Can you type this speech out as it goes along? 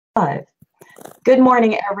Five. Good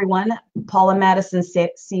morning, everyone. Paula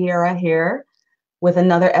Mattisonsierra here with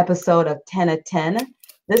another episode of 10 at 10.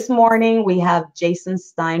 This morning, we have Jason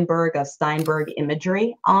Steinberg of Steinberg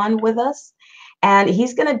Imagery on with us, and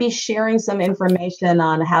he's going to be sharing some information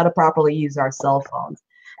on how to properly use our cell phones.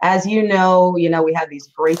 As we have these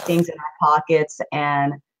great things in our pockets,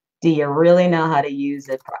 and do you really know how to use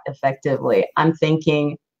it effectively? I'm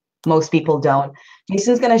thinking most people don't.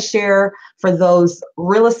 Jason's going to share for those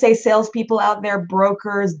real estate salespeople out there,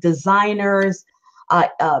 brokers, designers, uh,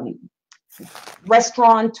 um,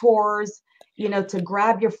 restaurateurs, to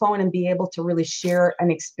grab your phone and be able to really share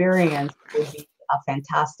an experience would be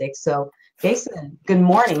fantastic. So, Jason, good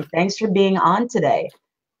morning. Thanks for being on today.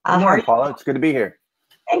 Good morning, Paula. It's good to be here.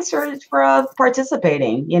 Thanks for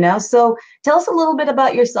participating. So tell us a little bit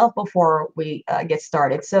about yourself before we get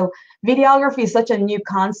started. So videography is such a new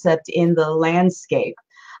concept in the landscape.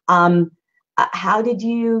 How did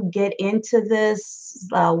you get into this?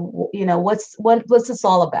 What's this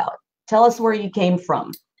all about? Tell us where you came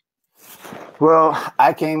from. Well,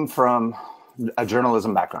 I came from a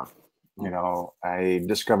journalism background. I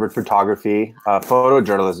discovered photography,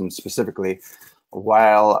 photojournalism specifically,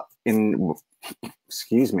 while in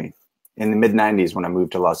the mid-90s when I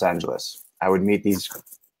moved to Los Angeles. I would meet these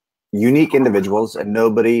unique individuals and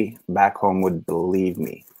nobody back home would believe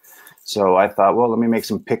me. So I thought, well, let me make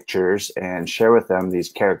some pictures and share with them these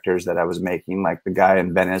characters that I was making, like the guy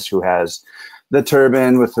in Venice who has the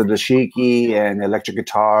turban with the dashiki and the electric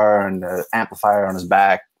guitar and the amplifier on his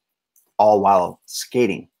back, all while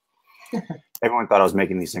skating. Everyone thought I was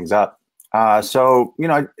making these things up. So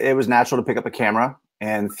it was natural to pick up a camera.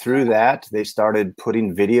 And through that, they started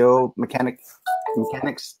putting video mechanics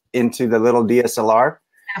into the little DSLR.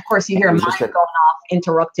 And of course, you hear mine going off,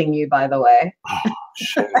 interrupting you, by the way. Oh,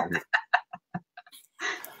 shit.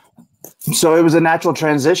 So it was a natural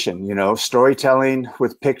transition, storytelling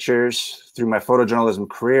with pictures through my photojournalism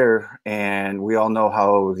career. And we all know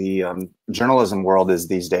how the journalism world is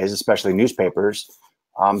these days, especially newspapers.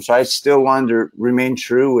 So I still wanted to remain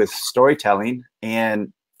true with storytelling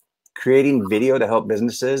and creating video to help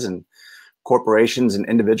businesses and corporations and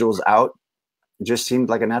individuals out just seemed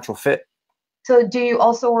like a natural fit. So do you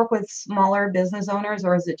also work with smaller business owners,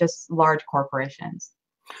 or is it just large corporations?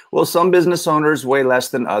 Well, some business owners way less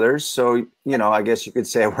than others. So, I guess you could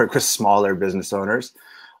say I work with smaller business owners.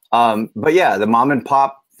 But yeah, the mom and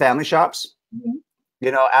pop family shops,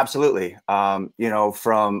 absolutely.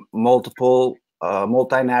 From multiple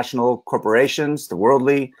multinational corporations, the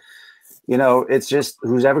worldly, it's just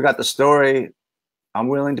who's ever got the story, I'm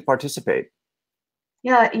willing to participate.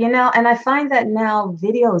 Yeah, and I find that now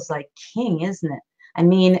video is like king, isn't it? I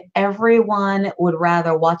mean, everyone would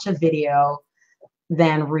rather watch a video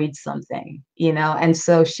than read something, and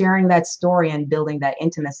so sharing that story and building that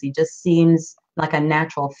intimacy just seems like a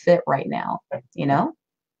natural fit right now,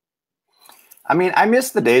 I mean, I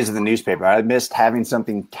miss the days of the newspaper. I missed having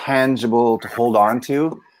something tangible to hold on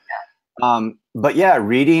to. But yeah,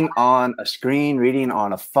 reading on a screen, reading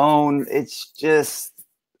on a phone, it's just,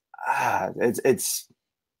 it's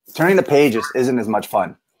turning the pages isn't as much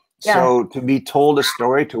fun. Yeah. So to be told a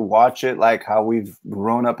story, to watch it like how we've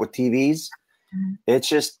grown up with TVs, it's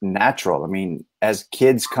just natural. I mean, as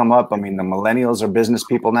kids come up, the millennials are business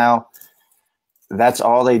people now. That's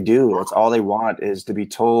all they do. That's all they want is to be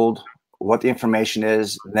told what the information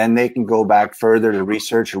is. Then they can go back further to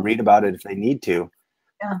research or read about it if they need to.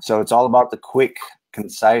 Yeah. So it's all about the quick,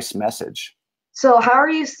 concise message. So how are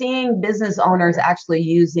you seeing business owners actually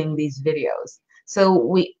using these videos? So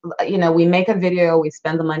we make a video, we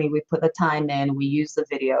spend the money, we put the time in, we use the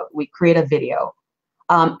video, we create a video.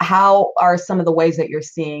 How are some of the ways that you're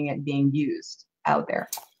seeing it being used out there?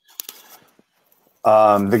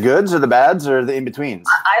 The goods or the bads or the in-betweens?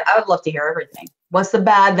 I would love to hear everything. What's the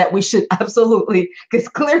bad that we should absolutely, because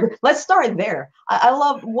clearly, let's start there. I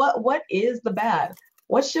love, what is the bad?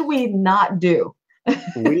 What should we not do?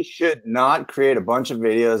 We should not create a bunch of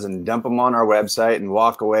videos and dump them on our website and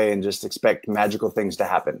walk away and just expect magical things to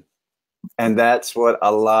happen. And that's what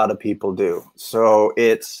a lot of people do. So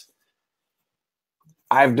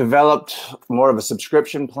I've developed more of a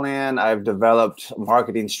subscription plan. I've developed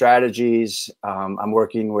marketing strategies. I'm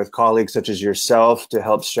working with colleagues such as yourself to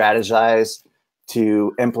help strategize,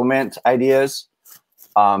 to implement ideas,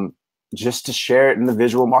 just to share it in the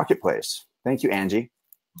visual marketplace. Thank you, Angie.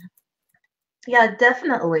 Yeah,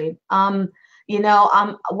 definitely. One of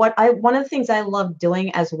the things I love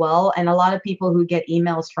doing as well, and a lot of people who get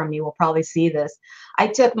emails from me will probably see this. I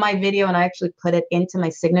took my video and I actually put it into my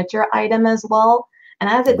signature item as well. And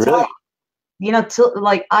I have to tell you,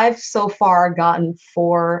 like I've so far gotten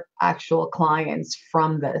 4 actual clients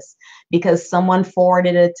from this because someone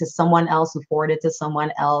forwarded it to someone else who forwarded it to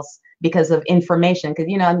someone else because of information.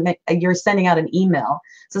 Because, you're sending out an email.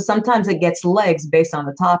 So sometimes it gets legs based on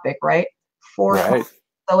the topic, right? Right.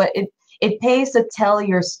 So it pays to tell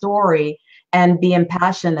your story and be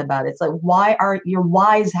impassioned about it. It's like, your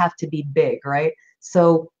whys have to be big, right?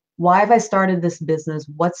 So why have I started this business?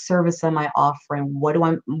 What service am I offering? What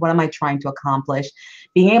am I trying to accomplish?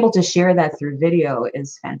 Being able to share that through video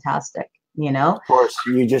is fantastic, Of course,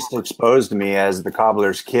 you just exposed me as the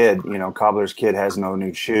cobbler's kid. Cobbler's kid has no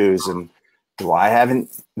new shoes. And do I have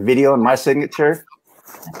video in my signature?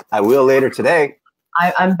 I will later today.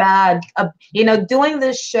 I'm bad. Doing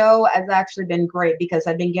this show has actually been great because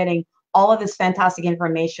I've been getting all of this fantastic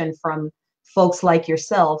information from folks like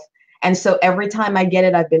yourself. And so every time I get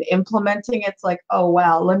it, I've been implementing it. It's like, oh,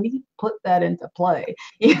 wow, let me put that into play.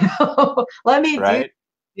 Let me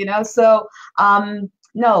do, so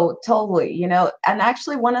no, totally, and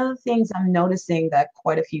actually one of the things I'm noticing that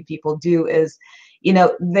quite a few people do is,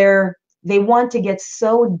 they want to get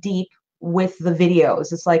so deep with the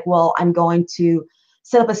videos. It's like, well, I'm going to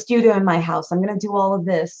set up a studio in my house. I'm going to do all of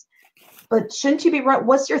this. But shouldn't you be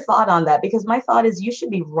what's your thought on that? Because my thought is you should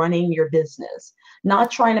be running your business, not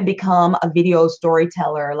trying to become a video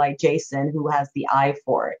storyteller like Jason, who has the eye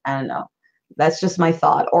for it. I don't know. That's just my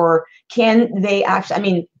thought. Or can they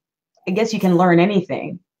actually, I guess you can learn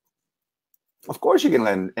anything. Of course you can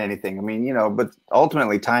learn anything. But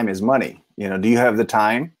ultimately time is money. Do you have the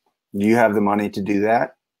time? Do you have the money to do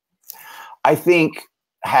that? I think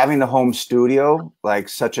having the home studio, like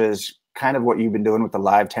such as kind of what you've been doing with the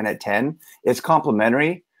live 10 at 10, it's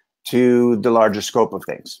complementary to the larger scope of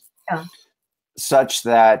things. Yeah. Such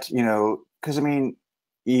that, because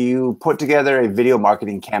you put together a video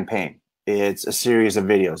marketing campaign. It's a series of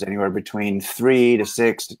videos, anywhere between 3 to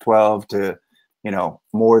 6 to 12 to,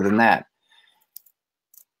 more than that.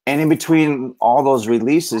 And in between all those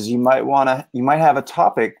releases, you might have a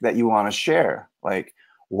topic that you want to share. Like,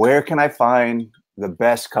 where can I find the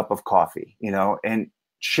best cup of coffee, and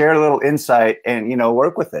share a little insight and,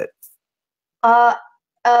 work with it.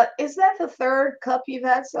 Is that the 3rd cup you've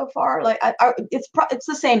had so far? Like, it's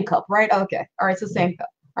the same cup, right? Okay. All right. It's the same cup.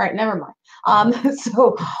 All right. Never mind.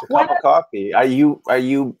 So cup of coffee. Are you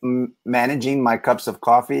managing my cups of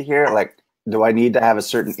coffee here? Like, do I need to have a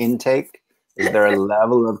certain intake? Is there a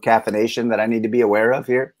level of caffeination that I need to be aware of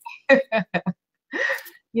here?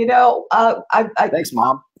 Thanks,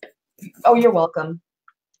 Mom. Oh, you're welcome.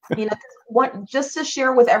 Just to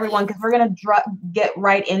share with everyone, because we're going to get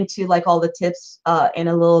right into like all the tips in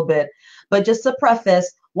a little bit. But just to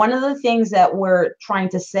preface, one of the things that we're trying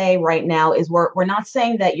to say right now is we're not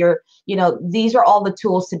saying that these are all the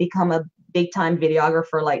tools to become a big time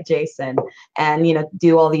videographer like Jason and,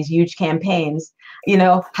 do all these huge campaigns,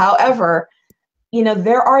 however,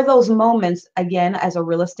 there are those moments, again, as a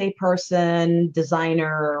real estate person,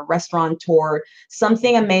 designer, restaurateur,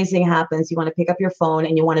 something amazing happens. You want to pick up your phone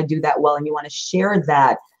and you want to do that well, and you want to share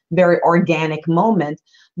that very organic moment.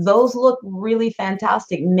 Those look really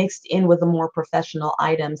fantastic mixed in with the more professional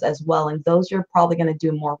items as well. And those you're probably going to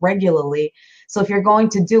do more regularly. So if you're going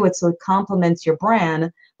to do it so it complements your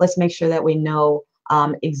brand, let's make sure that we know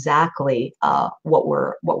exactly what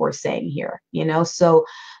we're saying here, So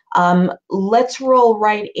let's roll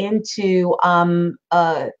right into, I'm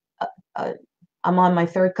on my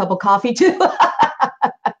 3rd cup of coffee too.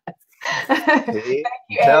 See,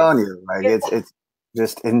 I'm telling you, like it's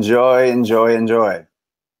just enjoy.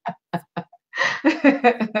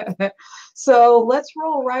 So let's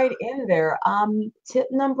roll right in there. Tip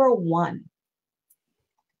number 1.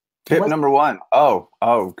 Tip number 1. Oh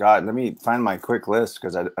God, let me find my quick list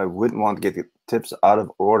because I wouldn't want to get the tips out of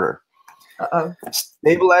order.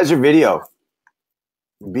 Stabilize your video.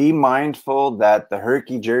 Be mindful that the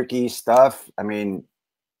herky-jerky stuff,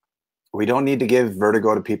 we don't need to give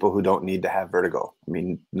vertigo to people who don't need to have vertigo.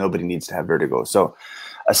 Nobody needs to have vertigo. So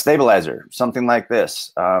a stabilizer, something like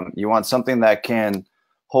this. You want something that can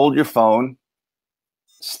hold your phone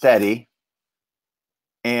steady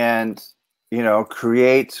and,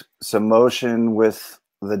 create some motion with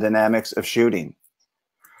the dynamics of shooting.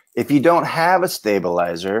 If you don't have a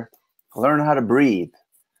stabilizer, learn how to breathe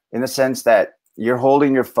in the sense that you're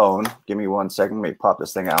holding your phone. Give me 1 second. Let me pop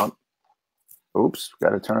this thing out. Oops, got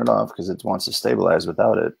to turn it off because it wants to stabilize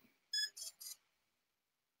without it.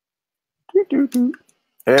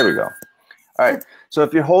 There we go. All right. So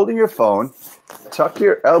if you're holding your phone, tuck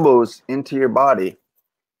your elbows into your body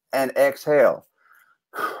and exhale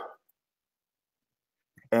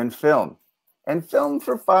and film. and film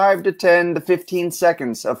for 5 to 10 to 15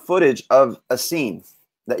 seconds of footage of a scene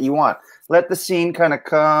that you want. Let the scene kind of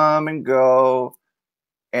come and go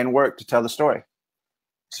and work to tell the story.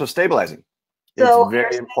 So stabilizing is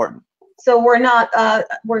very important. So we're not,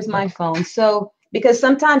 where's my phone? So, because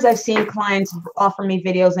sometimes I've seen clients offer me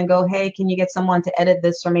videos and go, hey, can you get someone to edit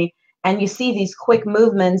this for me? And you see these quick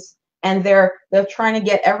movements and they're trying to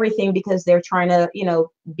get everything because they're trying to, you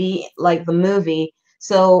know, be like the movie.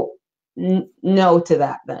 So no to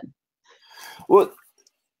that then. Well,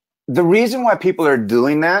 the reason why people are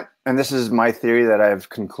doing that, and this is my theory that I've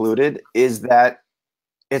concluded, is that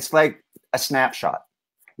it's like a snapshot.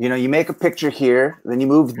 You know, you make a picture here, then you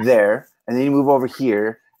move there, and then you move over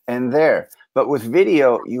here and there. But with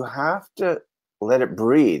video, you have to let it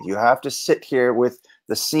breathe. You have to sit here with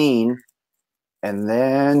the scene and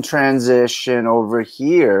then transition over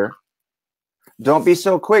here. Don't be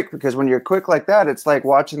so quick, because when you're quick like that, it's like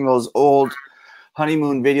watching those old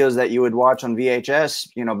honeymoon videos that you would watch on VHS,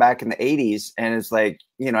 you know, back in the 80s. And it's like,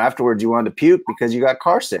 you know, afterwards you wanted to puke because you got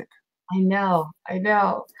car sick. I know.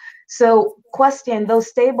 So question, those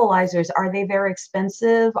stabilizers, are they very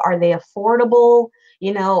expensive? Are they affordable?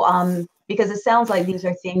 You know, because it sounds like these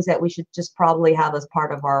are things that we should just probably have as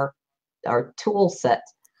part of our tool set.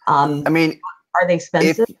 I mean, are they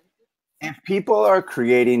expensive? If people are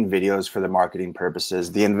creating videos for the marketing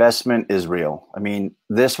purposes, the investment is real. I mean,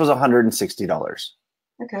 this was $160.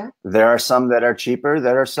 Okay. There are some that are cheaper.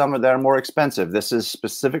 There are some that are more expensive. This is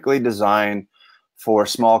specifically designed for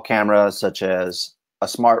small cameras, such as a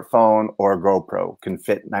smartphone or a GoPro can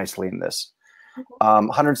fit nicely in this. Okay.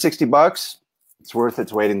 $160, it's worth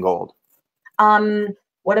its weight in gold.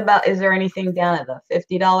 What about, is there anything down at the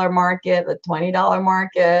 $50 market, the $20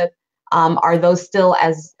 market? Are those still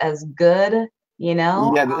as good, you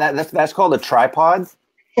know? Yeah, that's called a tripod.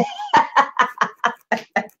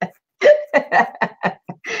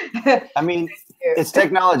 I mean, it's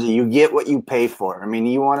technology. You get what you pay for. I mean,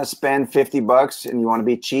 you want to spend $50 and you want to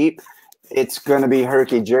be cheap, it's going to be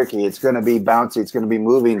herky-jerky. It's going to be bouncy. It's going to be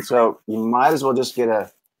moving. So you might as well just get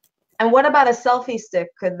a... And what about a selfie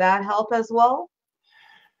stick? Could that help as well?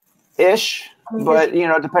 Ish. But, you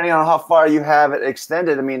know, depending on how far you have it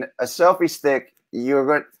extended, I mean, a selfie stick, you're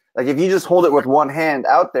going... Like, if you just hold it with one hand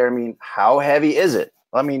out there, I mean, how heavy is it?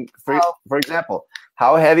 I mean, for example,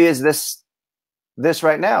 how heavy is this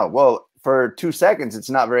right now? Well, for 2 seconds, it's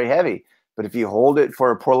not very heavy. But if you hold it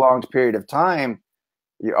for a prolonged period of time,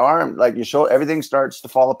 your arm, like your shoulder, everything starts to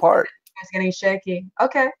fall apart. It's getting shaky.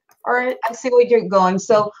 Okay. All right. I see where you're going.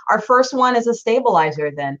 So our first one is a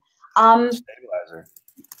stabilizer then. Stabilizer.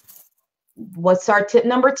 What's our tip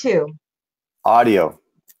number 2? Audio.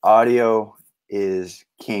 Audio is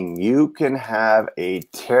king. You can have a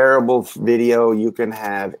terrible video. You can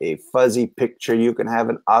have a fuzzy picture. You can have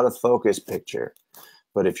an out of focus picture.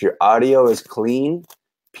 But if your audio is clean,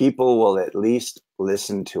 people will at least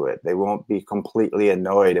listen to it. They won't be completely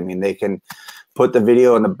annoyed. I mean, they can put the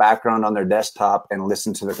video in the background on their desktop and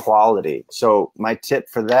listen to the quality. So my tip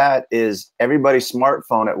for that is everybody's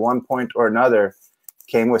smartphone at one point or another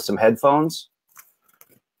came with some headphones.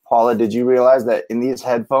 Paula, did you realize that in these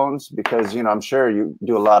headphones, because, you know, I'm sure you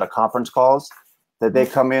do a lot of conference calls, that they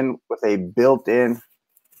come in with a built-in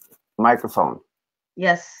microphone?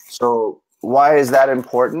 Yes. So why is that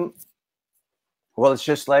important? Well, it's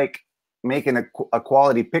just like making a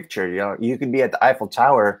quality picture. You know, you could be at the Eiffel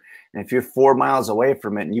Tower, and if you're 4 miles away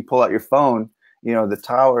from it and you pull out your phone, you know, the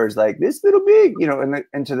tower is like this little big, you know,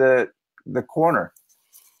 into the corner.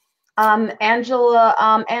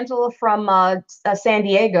 Angela from San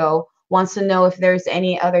Diego wants to know if there's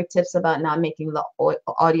any other tips about not making the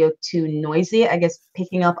audio too noisy, I guess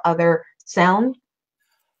picking up other sound.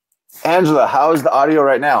 Angela, how is the audio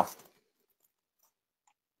right now?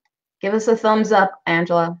 Give us a thumbs up,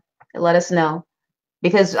 Angela. Let us know.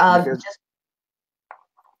 Because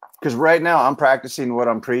right now I'm practicing what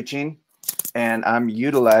I'm preaching, and I'm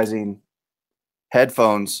utilizing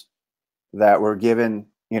headphones that were given,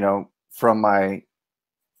 you know, from my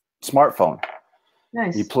smartphone.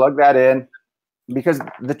 Nice. You plug that in, because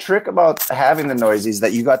the trick about having the noise is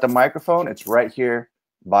that you got the microphone, it's right here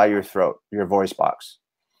by your throat, your voice box.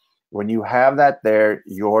 When you have that there,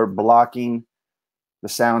 you're blocking the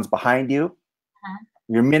sounds behind you.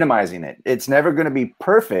 You're minimizing it. It's never going to be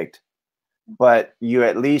perfect, but you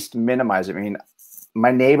at least minimize it. I mean,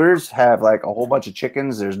 my neighbors have like a whole bunch of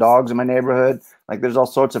chickens. There's dogs in my neighborhood. Like, there's all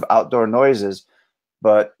sorts of outdoor noises,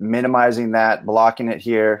 but minimizing that, blocking it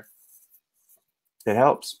here, it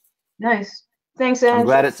helps. Nice. Thanks, Angie. I'm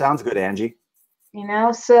glad it sounds good, Angie. You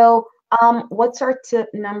know, so what's our tip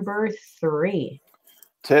number 3?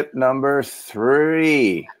 Tip number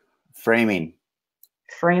 3 Framing.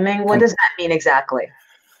 Framing, what does that mean exactly?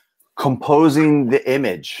 Composing the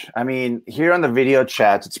image. I mean, here on the video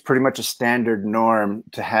chats, it's pretty much a standard norm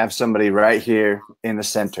to have somebody right here in the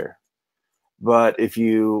center. But if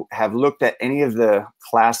you have looked at any of the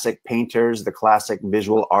classic painters, the classic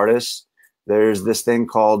visual artists, there's this thing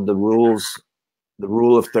called the rule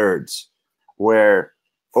of thirds, where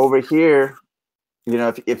over here, you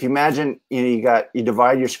know, if you imagine, you know, you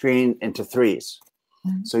divide your screen into threes.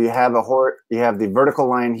 Mm-hmm. So you have the vertical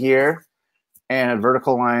line here and a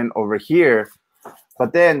vertical line over here.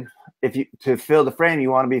 But then to fill the frame,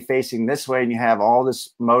 you want to be facing this way, and you have all this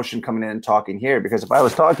motion coming in and talking here. Because if I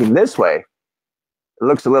was talking this way, it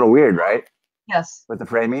looks a little weird, right? Yes. With the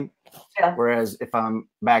framing. Yeah. Whereas if I'm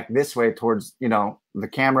back this way towards, you know, the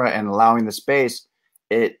camera and allowing the space,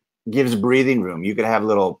 it gives breathing room. You could have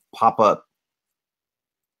little pop-up.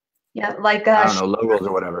 Yeah, like I don't know, logos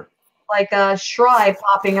or whatever. Like a Shry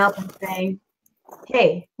popping up and saying,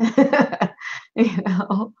 "Hey," you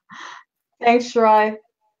know. Thanks, Shry.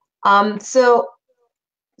 So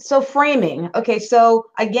framing. Okay, so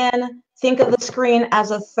again, think of the screen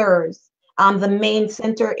as a third. The main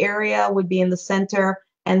center area would be in the center,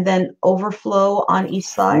 and then overflow on each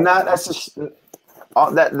side. That's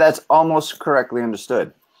almost correctly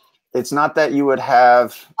understood. It's not that you would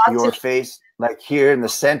have your face like here in the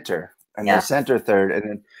center and the center third, and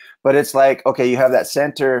then, but it's like, okay, you have that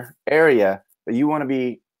center area, but you want to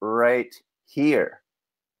be right here.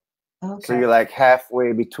 Okay. So you're like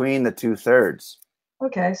halfway between the two thirds.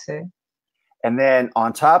 Okay, I see. And then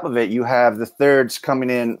on top of it, you have the thirds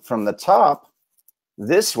coming in from the top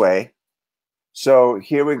this way. So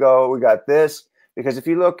here we go. We got this. Because if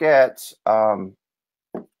you look at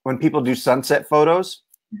when people do sunset photos,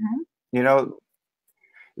 you know,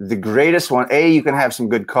 the greatest one, you can have some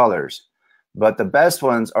good colors. But the best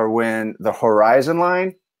ones are when the horizon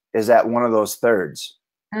line is at one of those thirds.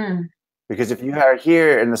 Because if you are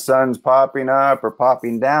here and the sun's popping up or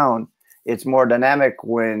popping down, it's more dynamic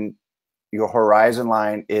when your horizon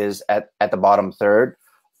line is at the bottom third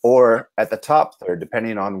or at the top third,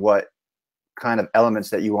 depending on what kind of elements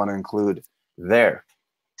that you want to include there.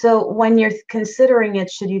 So when you're considering it,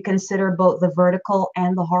 should you consider both the vertical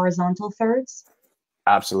and the horizontal thirds?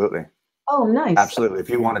 Absolutely. Oh, nice. Absolutely. If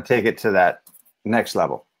you want to take it to that next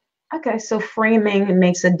level. Okay, so framing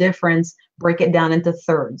makes a difference. Break it down into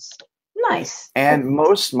thirds. Nice. And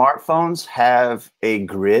most smartphones have a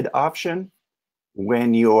grid option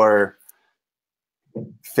when you're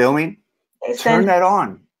filming. Hey, turn that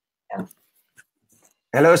on. Yeah.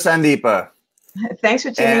 Hello, Sandeepa. Thanks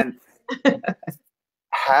for tuning in.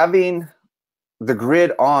 Having the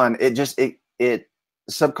grid on, it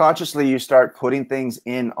subconsciously you start putting things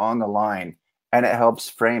in on the line, and it helps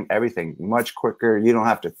frame everything much quicker. You don't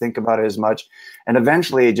have to think about it as much, and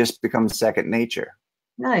eventually it just becomes second nature.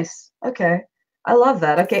 Nice. Okay. I love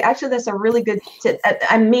that. Okay. Actually, that's a really good tip.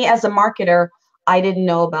 And me as a marketer, I didn't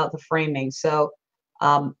know about the framing. So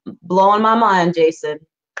blowing my mind, Jason.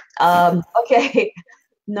 Okay.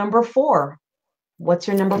 Number 4. What's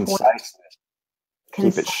your number 4? Conciseness.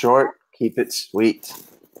 Keep it short. Keep it sweet.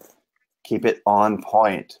 Keep it on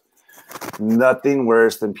point. Nothing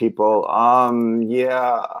worse than people, I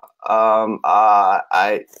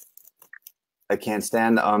can't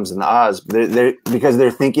stand the ums and the ahs. Because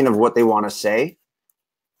they're thinking of what they want to say.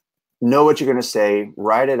 Know what you're going to say.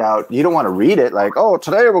 Write it out. You don't want to read it like, oh,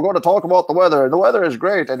 today we're going to talk about the weather. The weather is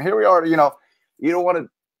great. And here we are. You know, you don't want to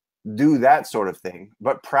do that sort of thing,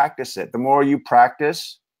 but practice it. The more you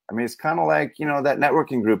practice, I mean, it's kind of like, you know, that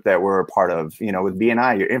networking group that we're a part of, you know, with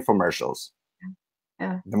BNI, your infomercials.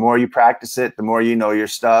 Yeah. The more you practice it, the more you know your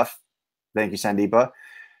stuff. Thank you, Sandeepa.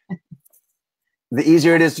 The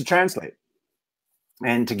easier it is to translate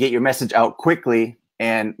and to get your message out quickly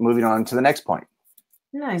and moving on to the next point.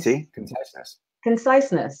 Nice. See? Conciseness.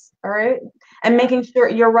 Conciseness. All right. And making sure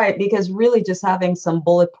you're right, because really just having some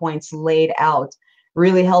bullet points laid out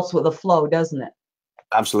really helps with the flow, doesn't it?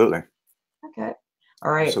 Absolutely. Okay.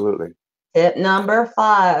 All right. Absolutely. Tip number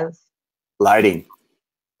 5. Lighting.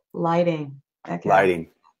 Lighting. Okay. Lighting.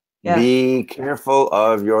 Yeah. Be careful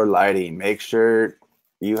of your lighting. Make sure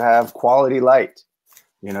you have quality light.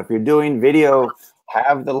 You know, if you're doing video,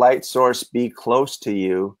 have the light source be close to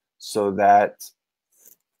you so that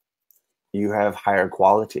you have higher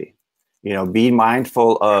quality. You know, be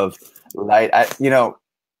mindful of light. You know,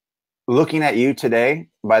 looking at you today,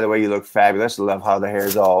 by the way, you look fabulous. I love how the hair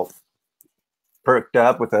is all perked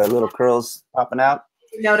up with the little curls popping out.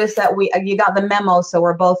 Notice that you got the memo, so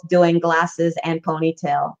we're both doing glasses and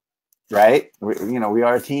ponytail. Right? We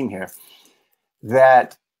are a team here.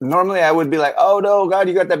 That normally I would be like, oh no, God,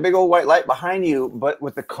 you got that big old white light behind you. But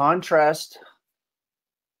with the contrast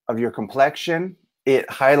of your complexion, it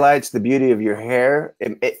highlights the beauty of your hair.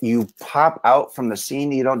 You pop out from the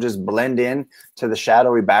scene. You don't just blend in to the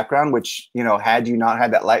shadowy background, which, you know, had you not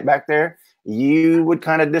had that light back there, you would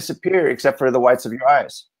kind of disappear except for the whites of your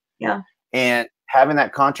eyes. Yeah. And having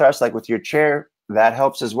that contrast, like with your chair, that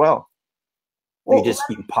helps as well. Well,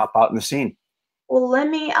 You pop out in the scene. Well, let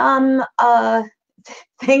me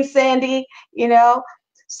thanks, Sandy. You know,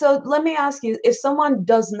 so let me ask you, if someone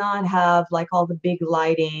does not have like all the big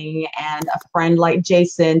lighting and a friend like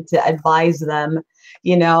Jason to advise them,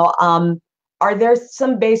 you know, are there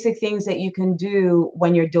some basic things that you can do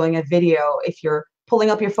when you're doing a video? If you're pulling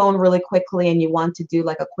up your phone really quickly and you want to do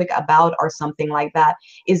like a quick about or something like that,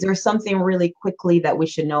 is there something really quickly that we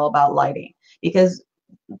should know about lighting? Because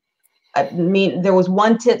I mean, there was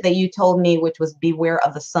one tip that you told me, which was beware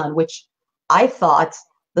of the sun, which I thought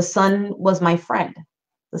the sun was my friend.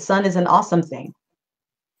 The sun is an awesome thing.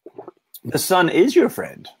 The sun is your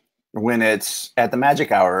friend when it's at the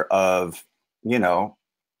magic hour of, you know,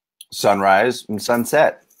 sunrise and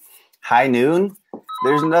sunset. High noon,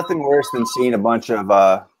 there's nothing worse than seeing a bunch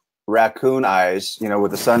of raccoon eyes, you know,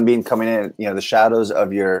 with the sunbeam coming in, you know, the shadows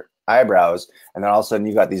of your eyebrows, and then all of a sudden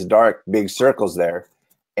you got these dark, big circles there,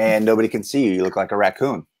 and nobody can see you. You look like a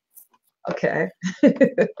raccoon. Okay.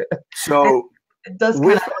 So it does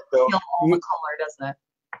kind of kill all the color, doesn't it?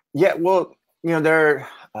 Yeah, well, you know,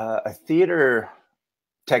 a theater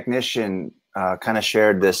technician kind of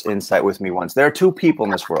shared this insight with me once. There are two people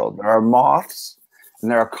in this world. There are moths and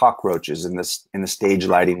there are cockroaches in the stage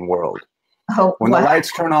lighting world. Oh, when the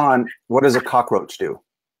lights turn on, what does a cockroach do?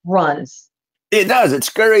 Runs. It does. It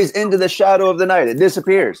scurries into the shadow of the night. It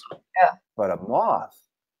disappears. Yeah. But a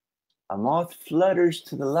moth flutters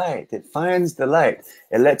to the light. It finds the light.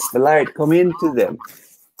 It lets the light come into them.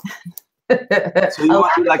 So you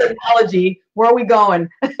want like technology. Where are we going?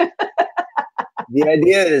 The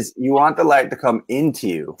idea is you want the light to come into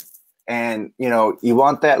you, and you know you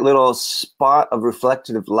want that little spot of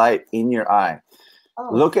reflective light in your eye. Oh.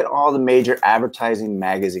 Look at all the major advertising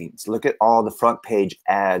magazines. Look at all the front page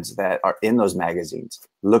ads that are in those magazines.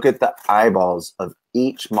 Look at the eyeballs of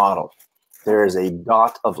each model. There is a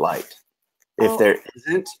dot of light. If there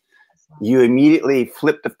isn't, you immediately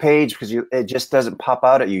flip the page because it just doesn't pop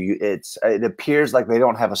out at you. It appears like they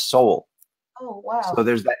don't have a soul. Oh, wow. So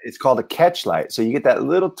there's that. It's called a catch light. So you get that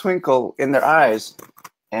little twinkle in their eyes,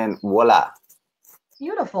 and voila.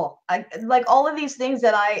 Beautiful. Like all of these things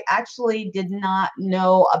that I actually did not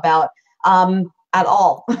know about at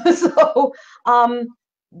all. So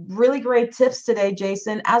really great tips today,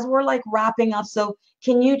 Jason. As we're like wrapping up, so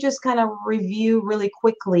can you just kind of review really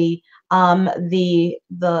quickly the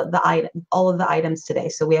item, all of the items today?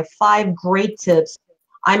 So we have 5 great tips.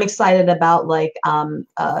 I'm excited about like kind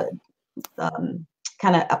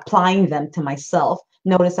of applying them to myself.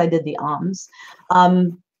 Notice I did the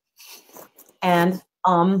and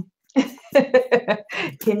can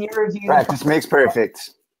you review? Practice makes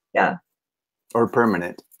perfect. Yeah. Or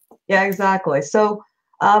permanent. Yeah, exactly. So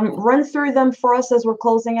run through them for us as we're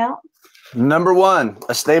closing out. Number 1,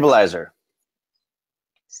 a stabilizer.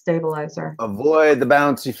 Stabilizer. Avoid the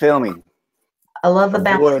bouncy filming. I love the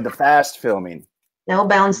bouncy. Avoid the fast filming. No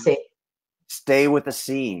bouncy. Stay with the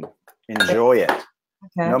scene. Enjoy it.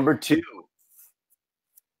 Okay. Number 2,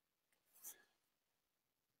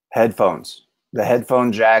 headphones. The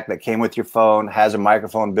headphone jack that came with your phone has a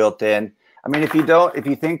microphone built in. I mean, if you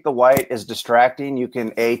think the white is distracting, you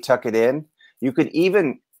can tuck it in. You could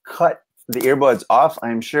even cut the earbuds off.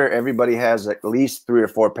 I'm sure everybody has at least 3 or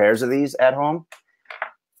 4 pairs of these at home.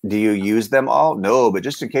 Do you use them all? No, but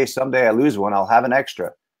just in case someday I lose one, I'll have an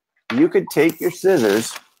extra. You could take your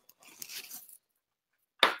scissors.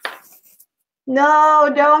 No,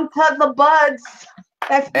 don't cut the buds.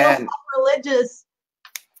 I feel sacrilegious.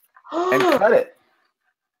 And cut it.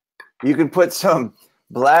 You can put some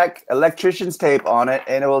black electrician's tape on it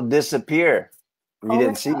and it will disappear. You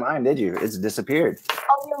didn't see mine, did you? It's disappeared.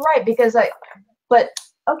 Oh, you're right, because but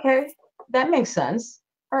okay, that makes sense.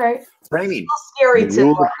 All right. Framing. It's a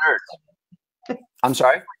little scary to. I'm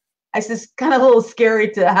sorry? It's just kind of a little scary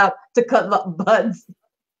to have to cut the buds.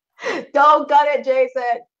 Don't cut it,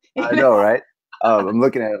 Jason. I know, right? I'm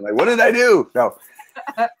looking at it like, what did I do? No.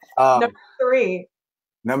 Number 3.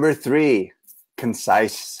 Number 3,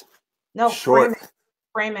 concise. No, short.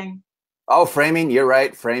 Framing. Oh, framing. You're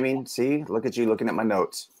right. Framing. See, look at you looking at my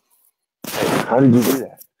notes. Hey, how did you do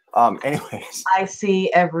that? Anyways. I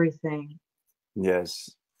see everything.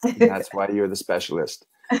 Yes. That's why you're the specialist.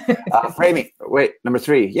 Framing. Wait, number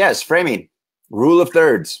 3. Yes, framing. Rule of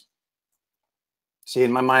thirds. See,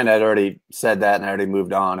 in my mind, I'd already said that and I already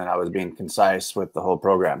moved on, and I was being concise with the whole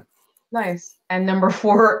program. Nice. And number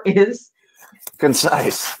 4 is?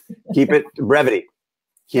 Concise. Keep it brevity.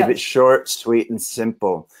 Keep it short, sweet, and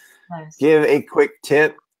simple. Nice. Give a quick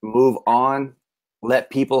tip, move on, let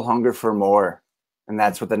people hunger for more. And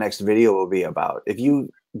that's what the next video will be about. If you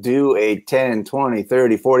do a 10, 20,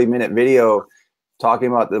 30, 40-minute video talking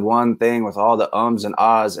about the one thing with all the ums and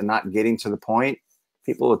ahs and not getting to the point,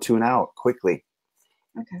 people will tune out quickly.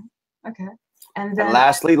 Okay. And then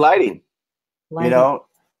lastly, lighting. You know,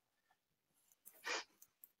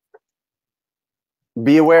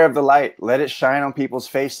 be aware of the light. Let it shine on people's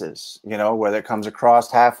faces, you know, whether it comes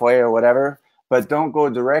across halfway or whatever. But don't go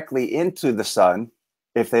directly into the sun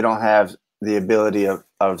if they don't have the ability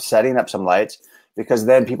of setting up some lights, because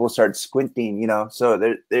then people start squinting, you know.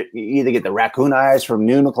 So you either get the raccoon eyes from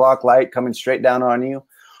noon o'clock light coming straight down on you,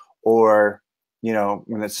 or, you know,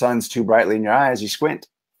 when the sun's too brightly in your eyes, you squint.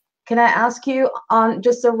 Can I ask you,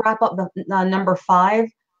 just to wrap up the number 5,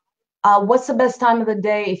 what's the best time of the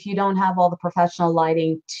day if you don't have all the professional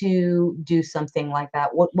lighting to do something like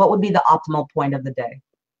that? What would be the optimal point of the day?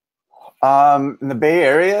 In the Bay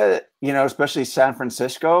Area, you know, especially San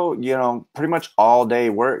Francisco, you know, pretty much all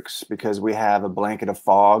day works because we have a blanket of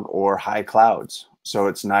fog or high clouds. So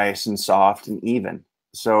it's nice and soft and even.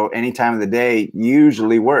 So any time of the day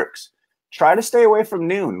usually works. Try to stay away from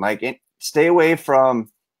noon. Like stay away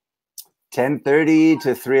from 10:30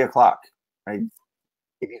 to 3 o'clock. Right?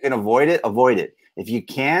 If you can avoid it, avoid it. If you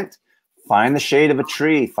can't, find the shade of a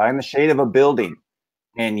tree, find the shade of a building,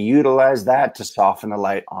 and utilize that to soften the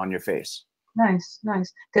light on your face. Nice.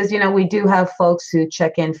 Because, you know, we do have folks who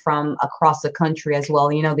check in from across the country as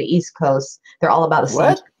well. You know, the East Coast, they're all about the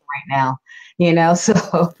sunshine right now, you know,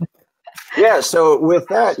 so. Yeah, so with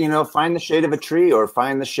that, you know, find the shade of a tree or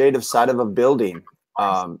find the shade of side of a building.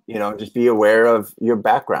 You know, just be aware of your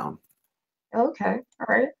background. Okay. All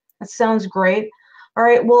right. That sounds great. All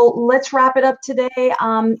right. Well, let's wrap it up today.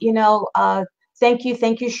 You know, thank you,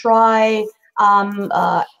 Shrai,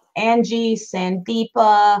 Angie,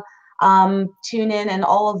 Sandeepa, tune in, and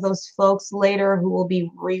all of those folks later who will be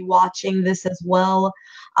rewatching this as well.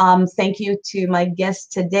 Thank you to my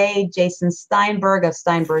guest today, Jason Steinberg of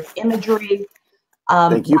Steinberg Imagery.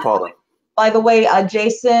 Thank you, Paula. By the way,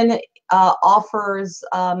 Jason offers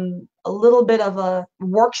a little bit of a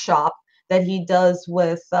workshop that he does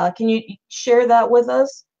with, can you share that with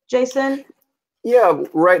us, Jason? Yeah,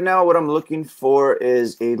 right now what I'm looking for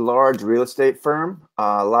is a large real estate firm.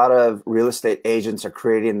 A lot of real estate agents are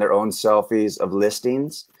creating their own selfies of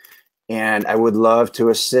listings, and I would love to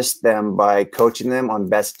assist them by coaching them on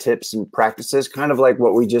best tips and practices, kind of like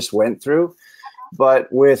what we just went through. But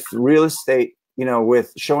with real estate, you know,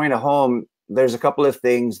 with showing a home, there's a couple of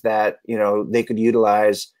things that, you know, they could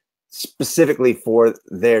utilize specifically for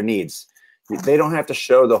their needs. They don't have to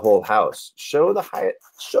show the whole house. Show the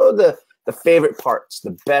favorite parts,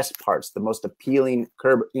 the best parts, the most appealing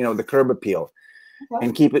curb, you know, the curb appeal,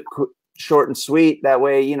 and keep it short and sweet. That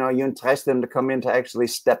way, you know, you entice them to come in to actually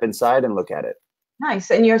step inside and look at it.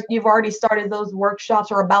 Nice. And you've already started those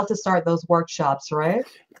workshops or about to start those workshops, right?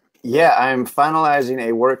 Yeah, I'm finalizing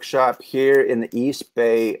a workshop here in the East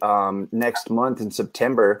Bay next month in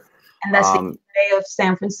September. And that's the Bay of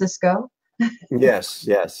San Francisco. Yes.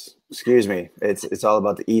 Excuse me. It's all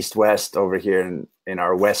about the East-West over here in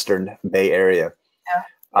our Western Bay Area.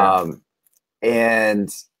 Yeah. And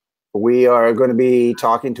we are going to be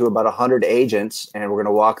talking to about 100 agents, and we're going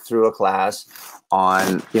to walk through a class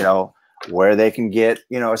on, you know, where they can get,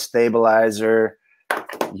 you know, a stabilizer,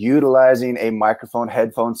 utilizing a microphone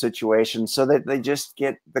headphone situation so that they just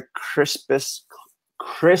get the crispest,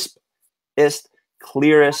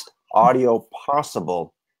 clearest audio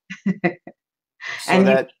possible. So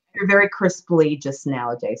and you're very crisply just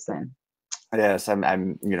now, Jason. Yes,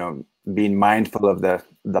 I'm you know, being mindful of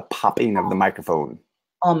the popping of the microphone.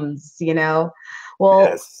 You know. Well,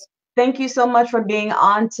 yes. Thank you so much for being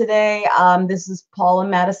on today. This is Paula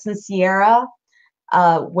Mattisonsierra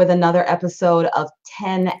with another episode of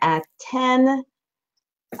 10 at 10.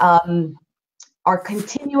 Our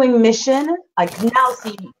continuing mission, I can now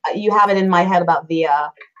see you have it in my head about the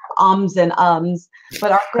and ums,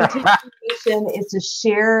 but our continuing mission is to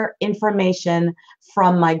share information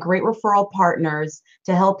from my great referral partners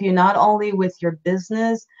to help you not only with your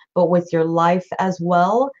business, but with your life as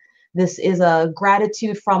well. This is a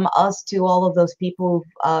gratitude from us to all of those people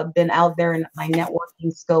who've been out there in my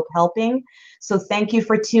networking scope helping. So thank you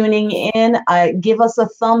for tuning in. Give us a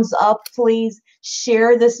thumbs up, please.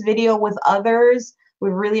 Share this video with others. We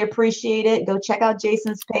really appreciate it. Go check out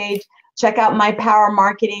Jason's page. Check out My Power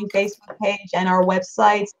Marketing Facebook page and our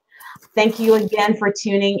websites. Thank you again for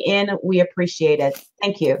tuning in. We appreciate it.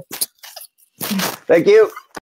 Thank you. Thank you.